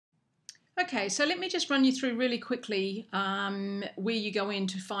Okay, so let me just run you through really quickly where you go in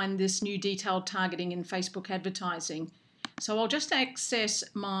to find this new detailed targeting in Facebook advertising. So I'll just access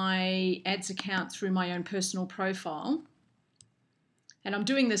my ads account through my own personal profile. And I'm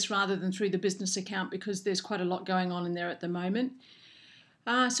doing this rather than through the business account because there's quite a lot going on in there at the moment.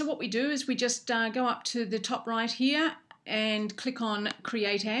 So what we do is we just go up to the top right here and click on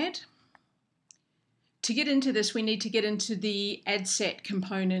Create Ad. To get into this, we need to get into the ad set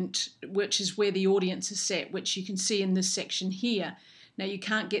component, which is where the audience is set, which you can see in this section here. Now, you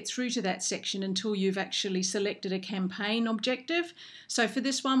can't get through to that section until you've actually selected a campaign objective. So for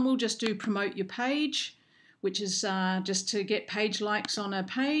this one, we'll just do Promote Your Page, which is just to get page likes on a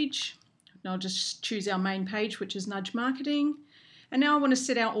page. And I'll just choose our main page, which is Nudge Marketing. And now I want to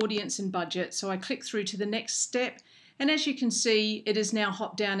set our audience and budget. So I click through to the next step. And as you can see, it is now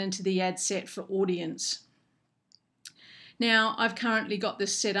hopped down into the ad set for audience. Now, I've currently got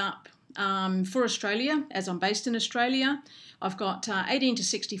this set up for Australia, as I'm based in Australia. I've got 18 to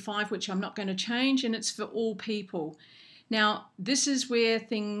 65, which I'm not going to change, and it's for all people. Now, this is where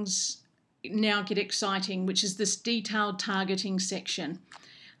things now get exciting, which is this detailed targeting section.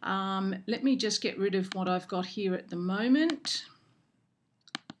 Let me just get rid of what I've got here at the moment.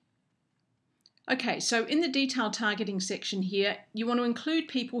 Okay, so in the detailed targeting section here, you want to include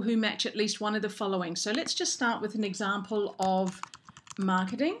people who match at least one of the following. So let's just start with an example of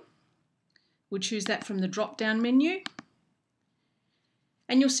marketing. We'll choose that from the drop-down menu.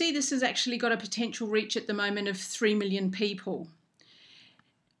 And you'll see this has actually got a potential reach at the moment of 3 million people.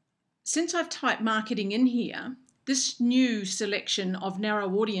 Since I've typed marketing in here, this new selection of narrow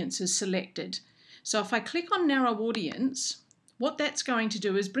audience is selected. So if I click on narrow audience, what that's going to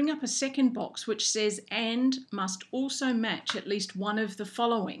do is bring up a second box which says and must also match at least one of the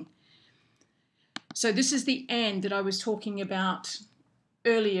following. So this is the and that I was talking about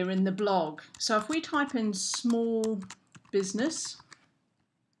earlier in the blog. So if we type in small business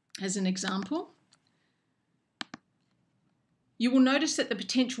as an example, you will notice that the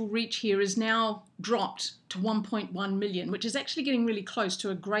potential reach here is now dropped to 1.1 million, which is actually getting really close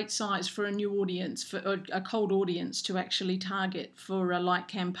to a great size for a new audience, for a cold audience to actually target for a like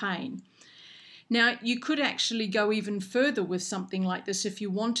campaign. Now, you could actually go even further with something like this if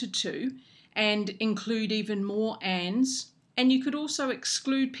you wanted to, and include even more ands, and you could also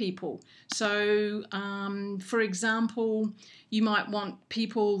exclude people. So, for example, you might want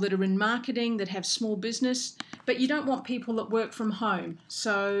people that are in marketing, that have small business, but you don't want people that work from home.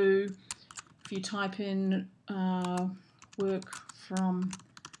 So if you type in work from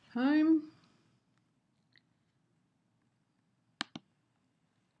home,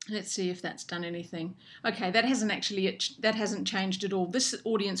 let's see if that's done anything. Okay, that hasn't changed at all. This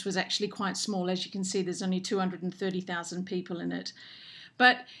audience was actually quite small. As you can see, there's only 230,000 people in it.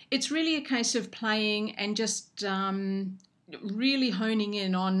 But it's really a case of playing and just really honing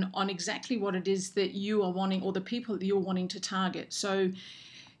in on exactly what it is that you are wanting, or the people that you're wanting to target. So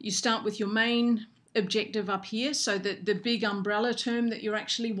you start with your main objective up here, so that the big umbrella term that you're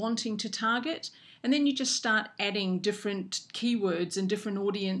actually wanting to target, and then you just start adding different keywords and different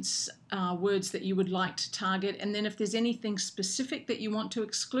audience words that you would like to target. And then if there's anything specific that you want to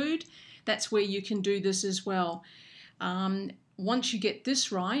exclude, that's where you can do this as well. Once you get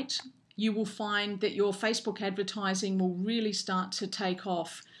this right, you will find that your Facebook advertising will really start to take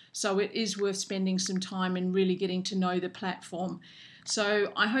off. So it is worth spending some time and really getting to know the platform.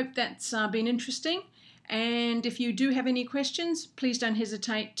 So I hope that's been interesting. And if you do have any questions, please don't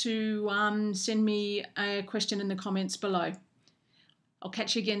hesitate to send me a question in the comments below. I'll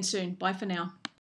catch you again soon. Bye for now.